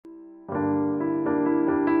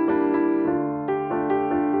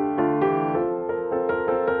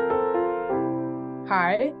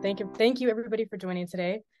Hi, thank you everybody for joining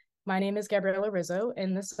today. My name is Gabriella Rizzo,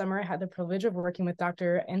 and this summer I had the privilege of working with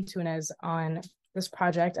Dr. Antunes on this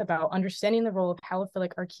project about understanding the role of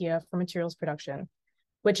halophilic archaea for materials production,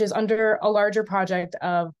 which is under a larger project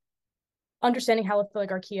of understanding halophilic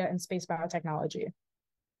archaea in space biotechnology.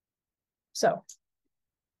 So,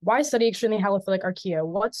 why study extremely halophilic archaea?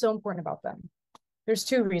 What's so important about them? There's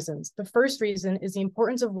two reasons. The first reason is the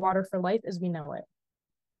importance of water for life as we know it.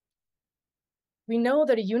 We know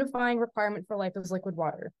that a unifying requirement for life is liquid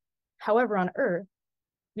water. However, on Earth,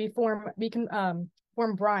 we can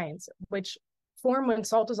form brines, which form when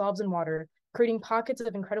salt dissolves in water, creating pockets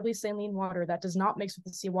of incredibly saline water that does not mix with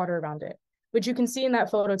the seawater around it, which you can see in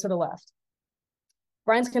that photo to the left.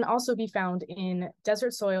 Brines can also be found in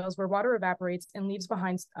desert soils where water evaporates and leaves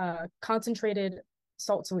behind concentrated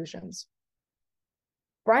salt solutions.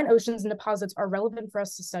 Brine oceans and deposits are relevant for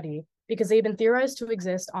us to study because they've been theorized to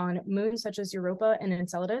exist on moons such as Europa and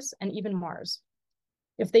Enceladus, and even Mars.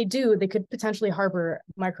 If they do, they could potentially harbor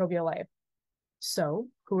microbial life. So,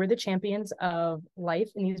 who are the champions of life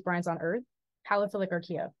in these brines on Earth? Halophilic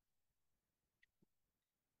archaea.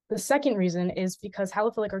 The second reason is because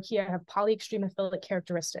halophilic archaea have polyextremophilic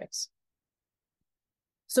characteristics.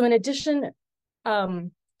 So in addition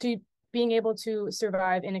to being able to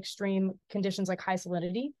survive in extreme conditions like high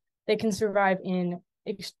salinity, they can survive in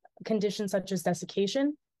conditions such as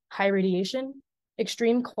desiccation, high radiation,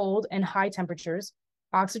 extreme cold and high temperatures,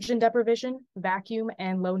 oxygen deprivation, vacuum,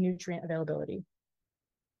 and low nutrient availability.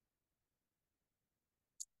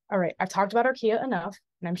 All right, I've talked about archaea enough,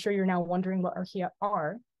 and I'm sure you're now wondering what archaea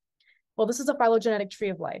are. Well, this is a phylogenetic tree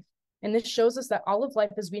of life, and this shows us that all of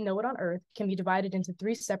life as we know it on Earth can be divided into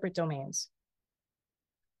three separate domains.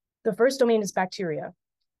 The first domain is bacteria.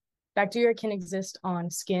 Bacteria can exist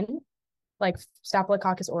on skin, like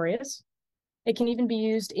Staphylococcus aureus. It can even be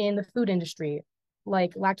used in the food industry,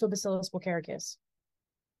 like Lactobacillus bulgaricus.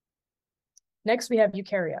 Next, we have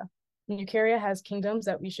eukarya. And eukarya has kingdoms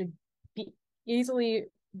that we should easily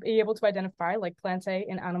be able to identify, like Plantae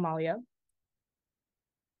and Animalia.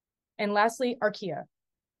 And lastly, archaea.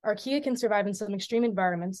 Archaea can survive in some extreme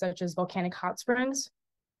environments, such as volcanic hot springs,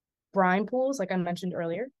 brine pools, like I mentioned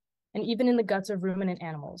earlier, and even in the guts of ruminant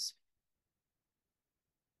animals.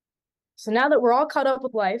 So now that we're all caught up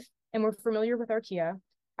with life and we're familiar with archaea,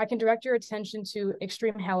 I can direct your attention to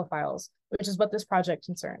extreme halophiles, which is what this project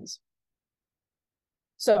concerns.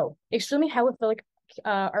 So extremely halophilic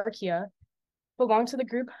archaea belong to the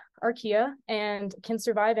group Archaea and can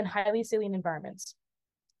survive in highly saline environments.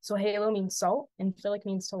 So halo means salt and philic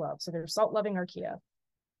means to love. So they're salt-loving archaea.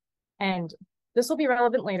 And this will be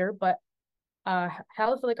relevant later, but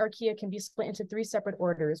halophilic archaea can be split into three separate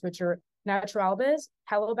orders, which are Naturalibes,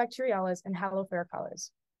 Halobacteriales, and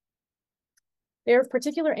Halofericales. They are of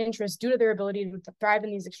particular interest due to their ability to thrive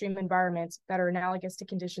in these extreme environments that are analogous to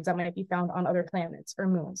conditions that might be found on other planets or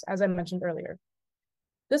moons, as I mentioned earlier.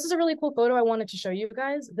 This is a really cool photo I wanted to show you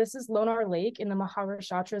guys. This is Lonar Lake in the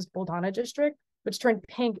Maharashtra's Buldhana district, which turned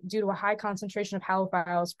pink due to a high concentration of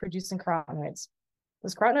halophiles producing carotenoids.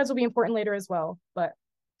 Those carotenoids will be important later as well, but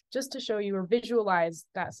just to show you or visualize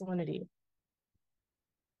that salinity.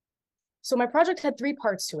 So my project had three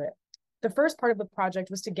parts to it. The first part of the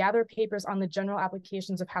project was to gather papers on the general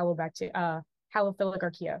applications of halophilic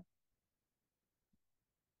archaea.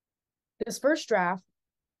 This first draft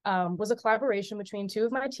was a collaboration between two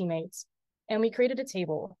of my teammates, and we created a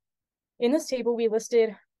table. In this table, we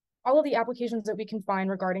listed all of the applications that we can find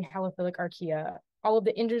regarding halophilic archaea, all of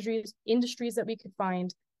the industries that we could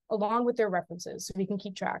find, along with their references, so we can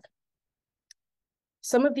keep track.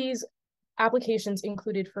 Some of these applications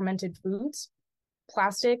included fermented foods,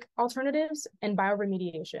 plastic alternatives, and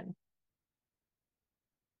bioremediation.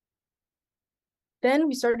 Then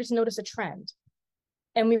we started to notice a trend,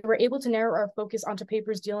 and we were able to narrow our focus onto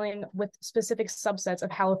papers dealing with specific subsets of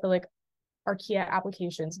halophilic archaea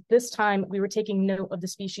applications. This time, we were taking note of the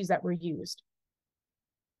species that were used.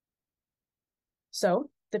 So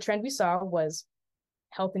the trend we saw was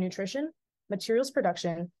health and nutrition, materials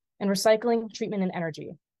production, and recycling, treatment, and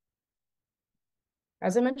energy.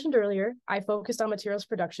 As I mentioned earlier, I focused on materials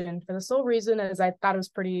production for the sole reason as I thought it was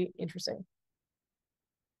pretty interesting.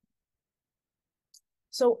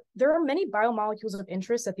 So there are many biomolecules of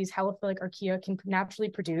interest that these halophilic archaea can naturally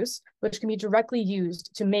produce, which can be directly used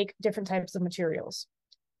to make different types of materials.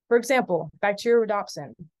 For example,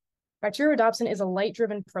 bacteriorhodopsin. Bacteriorhodopsin is a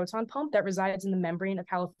light-driven proton pump that resides in the membrane of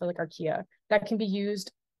halophilic archaea that can be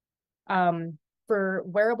used for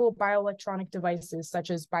wearable bioelectronic devices such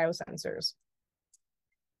as biosensors.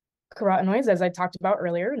 Carotenoids, as I talked about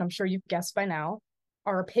earlier, and I'm sure you've guessed by now,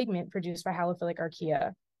 are a pigment produced by halophilic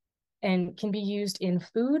archaea. and can be used in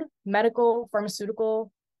food, medical,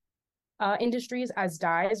 pharmaceutical industries as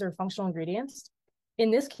dyes or functional ingredients.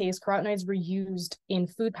 In this case, carotenoids were used in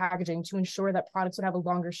food packaging to ensure that products would have a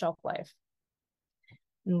longer shelf life.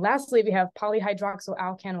 And lastly, we have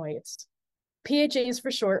polyhydroxyalkanoates. PHAs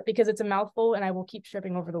for short, because it's a mouthful and I will keep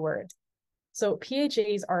tripping over the word. So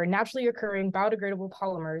PHAs are naturally occurring biodegradable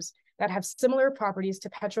polymers that have similar properties to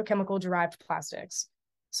petrochemical derived plastics.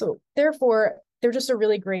 So therefore, they're just a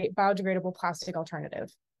really great biodegradable plastic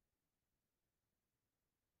alternative.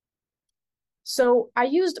 So I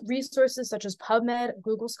used resources such as PubMed,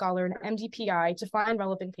 Google Scholar, and MDPI to find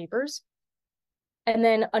relevant papers. And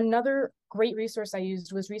then another great resource I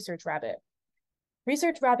used was ResearchRabbit.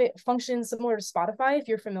 ResearchRabbit functions similar to Spotify, if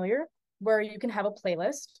you're familiar, where you can have a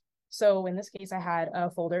playlist. So in this case, I had a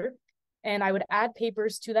folder, and I would add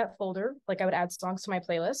papers to that folder, like I would add songs to my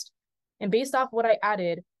playlist. And based off what I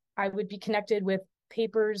added, I would be connected with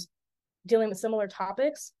papers dealing with similar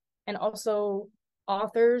topics, and also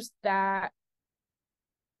authors that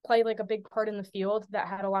play like a big part in the field that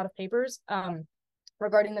had a lot of papers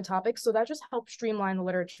regarding the topic. So that just helped streamline the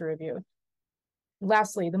literature review.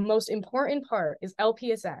 Lastly, the most important part is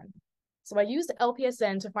LPSN. So I used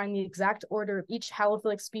LPSN to find the exact order of each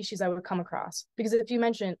halophilic species I would come across. Because if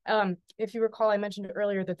you recall, I mentioned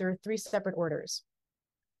earlier that there are 3 separate orders.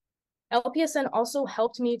 LPSN also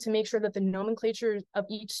helped me to make sure that the nomenclature of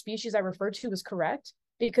each species I referred to was correct,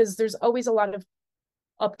 because there's always a lot of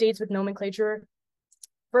updates with nomenclature.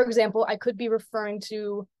 For example, I could be referring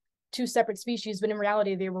to 2 separate species, but in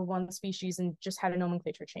reality, they were 1 species and just had a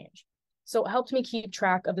nomenclature change. So it helped me keep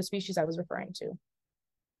track of the species I was referring to.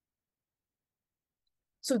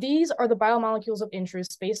 So these are the biomolecules of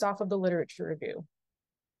interest based off of the literature review.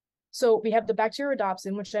 So we have the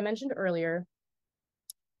bacteriorhodopsin, which I mentioned earlier,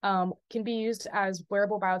 can be used as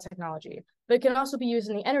wearable biotechnology, but it can also be used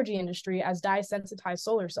in the energy industry as dye-sensitized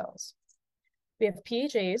solar cells. We have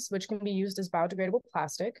PHAs, which can be used as biodegradable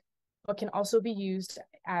plastic, but can also be used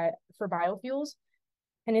for biofuels,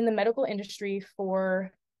 and in the medical industry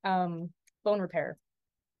for bone repair.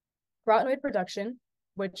 Carotenoid production,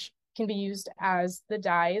 which can be used as the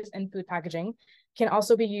dyes and food packaging, can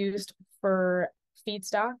also be used for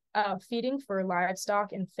feeding for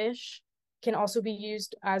livestock and fish, can also be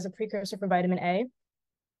used as a precursor for vitamin A.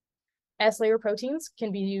 S-layer proteins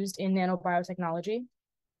can be used in nanobiotechnology.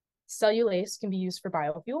 Cellulase can be used for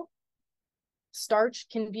biofuel. Starch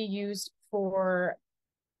can be used for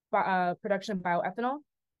production of bioethanol.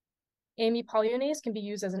 Amypolyonase can be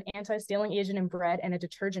used as an anti-staling agent in bread and a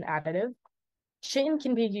detergent additive. Chitin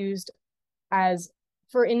can be used in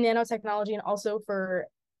nanotechnology and also for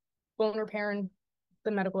bone repair in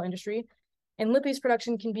the medical industry. And lipase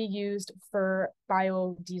production can be used for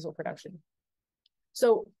biodiesel production.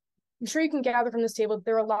 So I'm sure you can gather from this table,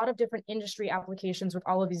 there are a lot of different industry applications with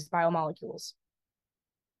all of these biomolecules.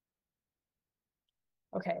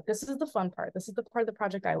 Okay, this is the fun part. This is the part of the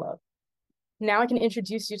project I love. Now I can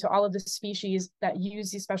introduce you to all of the species that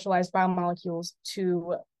use these specialized biomolecules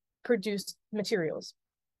to produce materials.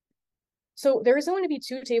 So there is going to be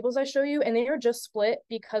 2 tables I show you, and they are just split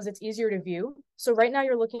because it's easier to view. So right now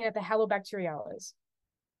you're looking at the Halobacteriales.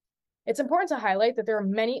 It's important to highlight that there are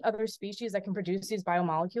many other species that can produce these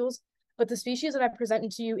biomolecules, but the species that I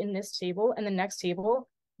presented to you in this table and the next table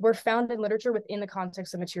were found in literature within the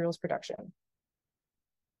context of materials production.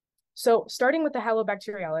 So starting with the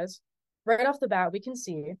Halobacteriales, right off the bat, we can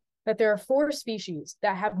see that there are 4 species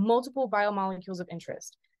that have multiple biomolecules of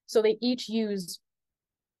interest. So they each use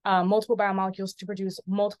multiple biomolecules to produce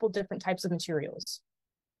multiple different types of materials.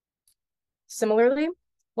 Similarly,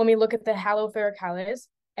 when we look at the Halophilic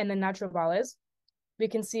and the Nitrobales, we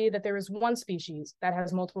can see that there is 1 species that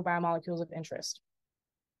has multiple biomolecules of interest.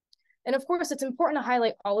 And of course, it's important to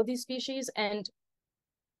highlight all of these species and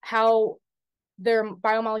how their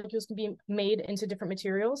biomolecules can be made into different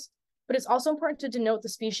materials, but it's also important to denote the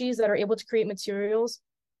species that are able to create materials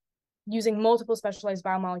using multiple specialized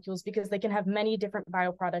biomolecules, because they can have many different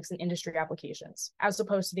bioproducts and industry applications, as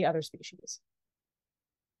opposed to the other species.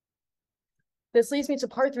 This leads me to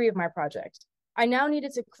part 3 of my project. I now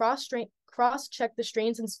needed to cross-check the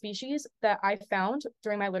strains and species that I found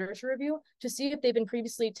during my literature review to see if they've been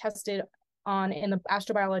previously tested on in the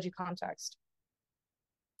astrobiology context.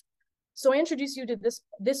 So I introduce you to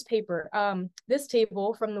this paper, this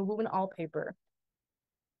table from the Wu and al. Paper.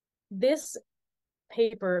 This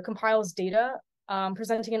paper compiles data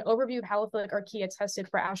presenting an overview of halophilic archaea tested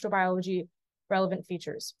for astrobiology relevant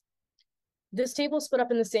features. This table is split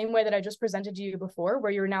up in the same way that I just presented to you before,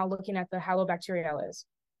 where you're now looking at the Halobacteriales.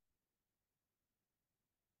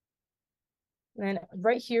 And then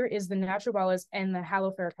right here is the natural balas and the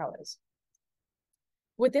halophilic balas.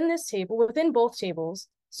 Within this table, within both tables,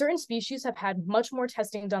 certain species have had much more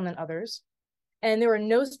testing done than others, and there are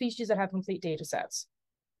no species that have complete data sets.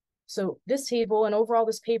 So this table and overall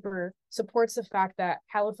this paper supports the fact that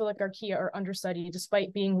halophilic archaea are understudied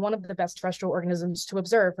despite being one of the best terrestrial organisms to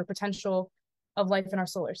observe for potential of life in our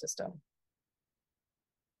solar system.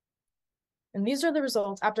 And these are the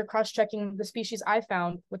results after cross-checking the species I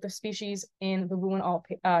found with the species in the Wu and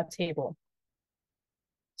al table.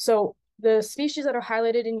 So the species that are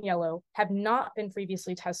highlighted in yellow have not been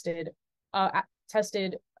previously tested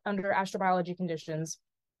under astrobiology conditions.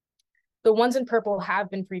 The ones in purple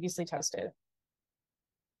have been previously tested.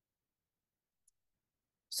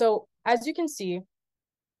 So as you can see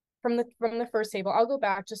from the first table, I'll go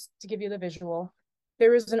back just to give you the visual.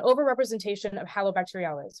 There is an overrepresentation of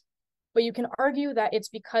halobacteriales, but you can argue that it's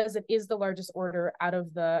because it is the largest order out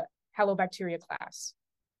of the halobacteria class.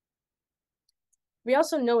 We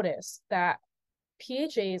also notice that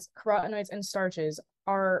PHAs, carotenoids, and starches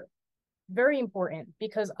are very important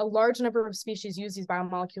because a large number of species use these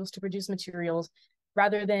biomolecules to produce materials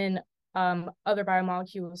rather than other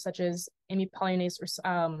biomolecules such as amypollinase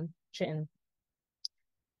or chitin.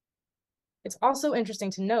 It's also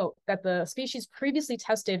interesting to note that the species previously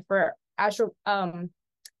tested for done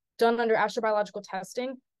under astrobiological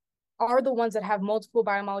testing are the ones that have multiple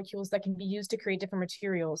biomolecules that can be used to create different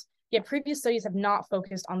materials, yet previous studies have not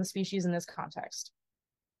focused on the species in this context.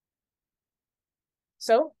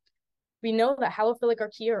 So we know that halophilic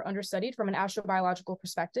archaea are understudied from an astrobiological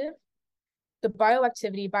perspective. The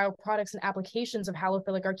bioactivity, bioproducts, and applications of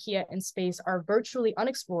halophilic archaea in space are virtually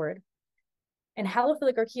unexplored, and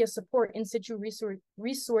halophilic archaea support in situ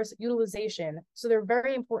resource utilization, so they're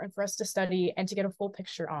very important for us to study and to get a full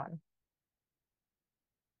picture on.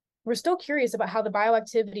 We're still curious about how the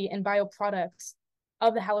bioactivity and bioproducts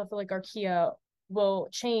of the halophilic archaea will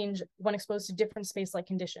change when exposed to different space-like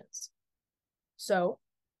conditions. So,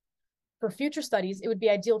 for future studies, it would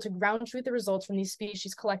be ideal to ground truth the results from these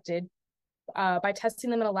species collected by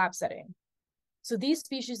testing them in a lab setting. So these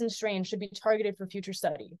species and strains should be targeted for future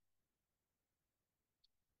study.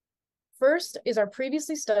 First is our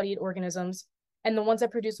previously studied organisms and the ones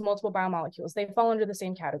that produce multiple biomolecules. They fall under the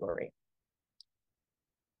same category.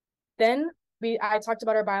 Then I talked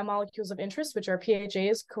about our biomolecules of interest, which are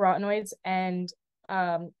PHAs, carotenoids, and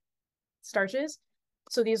starches.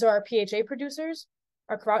 So these are our PHA producers,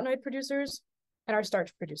 our carotenoid producers, and our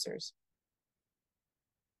starch producers.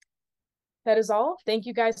 That is all. Thank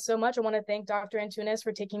you guys so much. I want to thank Dr. Antunes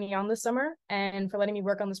for taking me on this summer and for letting me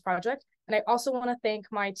work on this project. And I also want to thank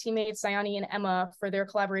my teammates, Sayani and Emma, for their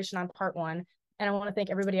collaboration on part one. And I want to thank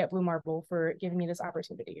everybody at Blue Marble for giving me this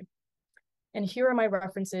opportunity. And here are my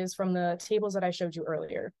references from the tables that I showed you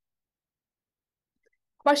earlier.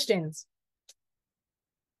 Questions?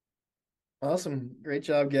 Awesome. Great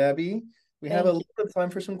job, Gabby. We have a little bit of time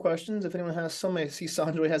for some questions. If anyone has some, I see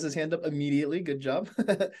Sanjoy has his hand up immediately. Good job.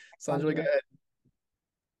 Sanjoy, go ahead.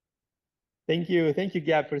 Thank you,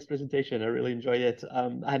 Gab, for this presentation. I really enjoyed it.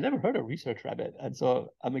 I had never heard of Research Rabbit, and so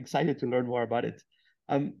I'm excited to learn more about it.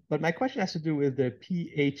 But my question has to do with the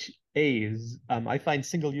PHAs. I find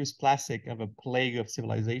single-use plastic of a plague of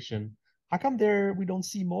civilization. How come we don't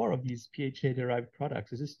see more of these PHA-derived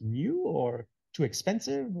products? Is this new or too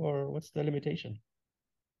expensive, or what's the limitation?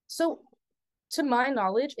 So, to my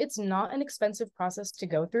knowledge, it's not an expensive process to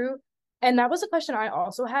go through. And that was a question I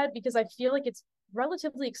also had because I feel like it's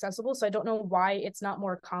relatively accessible, so I don't know why it's not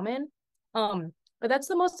more common. But that's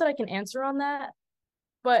the most that I can answer on that.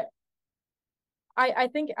 But I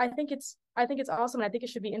think it's awesome, and I think it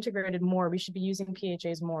should be integrated more. We should be using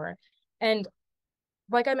PHAs more. And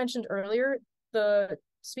like I mentioned earlier, the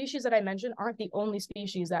species that I mentioned aren't the only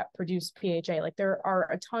species that produce PHA. Like there are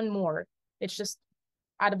a ton more. It's just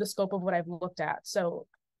out of the scope of what I've looked at. So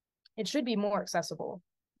it should be more accessible.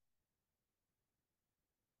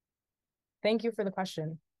 Thank you for the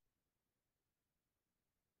question.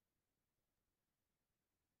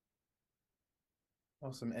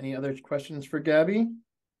 Awesome. Any other questions for Gabby?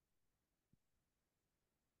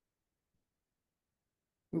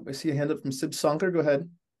 Oop, I see a hand up from Sib Sonker. Go ahead.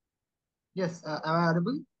 Yes, am I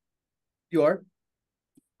audible? You are.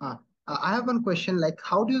 I have one question, like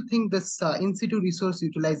how do you think this in situ resource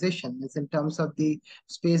utilization is in terms of the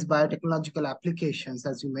space biotechnological applications,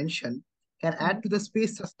 as you mentioned, can add to the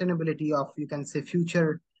space sustainability of, you can say,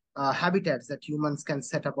 future habitats that humans can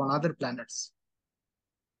set up on other planets?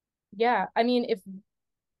 Yeah, I mean, if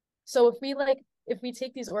we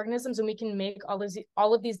take these organisms and we can make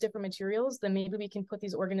all of these different materials, then maybe we can put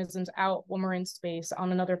these organisms out when we're in space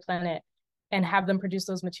on another planet and have them produce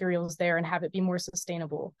those materials there and have it be more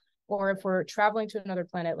sustainable. Or if we're traveling to another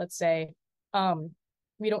planet, let's say,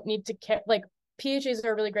 we don't need to like PHAs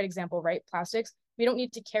are a really great example, right? Plastics. We don't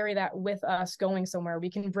need to carry that with us going somewhere.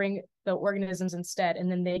 We can bring the organisms instead,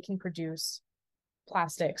 and then they can produce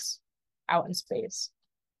plastics out in space.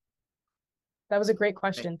 That was a great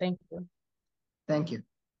question. Thank you. Thank you.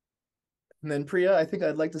 And then Priya, I think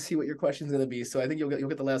I'd like to see what your question is going to be. So I think you'll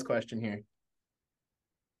get the last question here.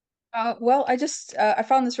 Well, I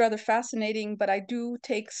found this rather fascinating, but I do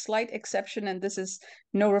take slight exception, and this is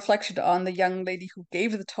no reflection on the young lady who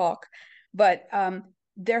gave the talk, but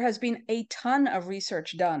there has been a ton of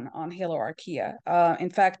research done on Haloarchaea. In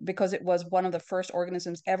fact, because it was one of the first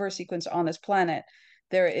organisms ever sequenced on this planet,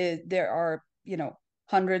 there are,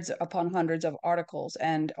 hundreds upon hundreds of articles,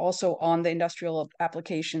 and also on the industrial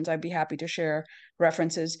applications. I'd be happy to share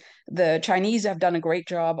references. The Chinese have done a great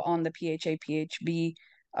job on the PHA, PHB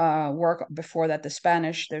work. Before that, the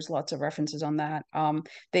Spanish, there's lots of references on that.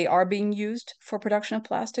 They are being used for production of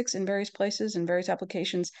plastics in various places, in various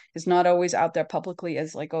applications. It's not always out there publicly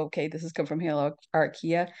as like, okay, this has come from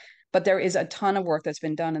Haloarchaea, but there is a ton of work that's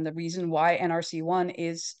been done. And the reason why NRC1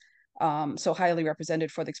 is so highly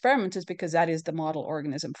represented for the experiments is because that is the model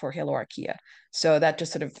organism for Haloarchaea. So that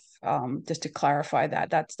just sort of, just to clarify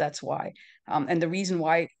that's why. And the reason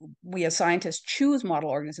why we as scientists choose model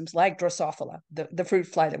organisms like Drosophila, the fruit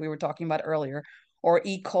fly that we were talking about earlier, or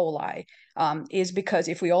E. coli, is because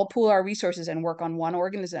if we all pool our resources and work on one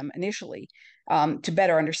organism initially to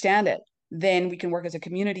better understand it, then we can work as a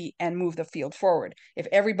community and move the field forward. If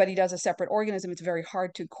everybody does a separate organism, it's very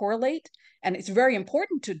hard to correlate, and it's very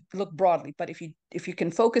important to look broadly. But if you can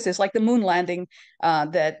focus, it's like the moon landing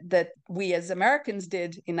that we as Americans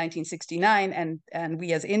did in 1969 and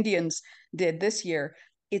we as Indians did this year.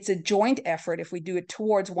 It's a joint effort. If we do it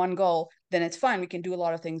towards one goal, then it's fine. We can do a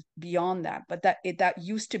lot of things beyond that. But that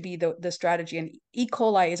used to be the strategy. And E.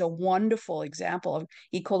 coli is a wonderful example of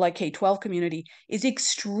E. coli K-12 community is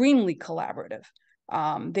extremely collaborative.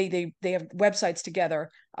 They have websites together.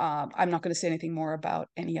 I'm not going to say anything more about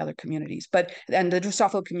any other communities, and the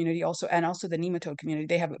Drosophila community also, and also the nematode community,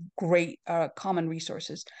 they have great common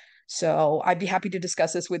resources. So I'd be happy to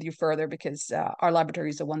discuss this with you further because our laboratory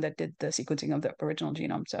is the one that did the sequencing of the original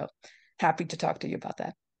genome. So happy to talk to you about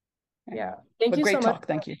that. Yeah. Thank you so much. Great talk.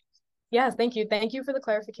 Thank you. Yeah, thank you. Thank you for the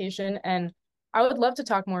clarification. And I would love to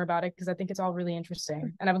talk more about it because I think it's all really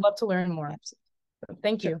interesting and I would love to learn more.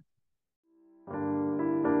 Thank you.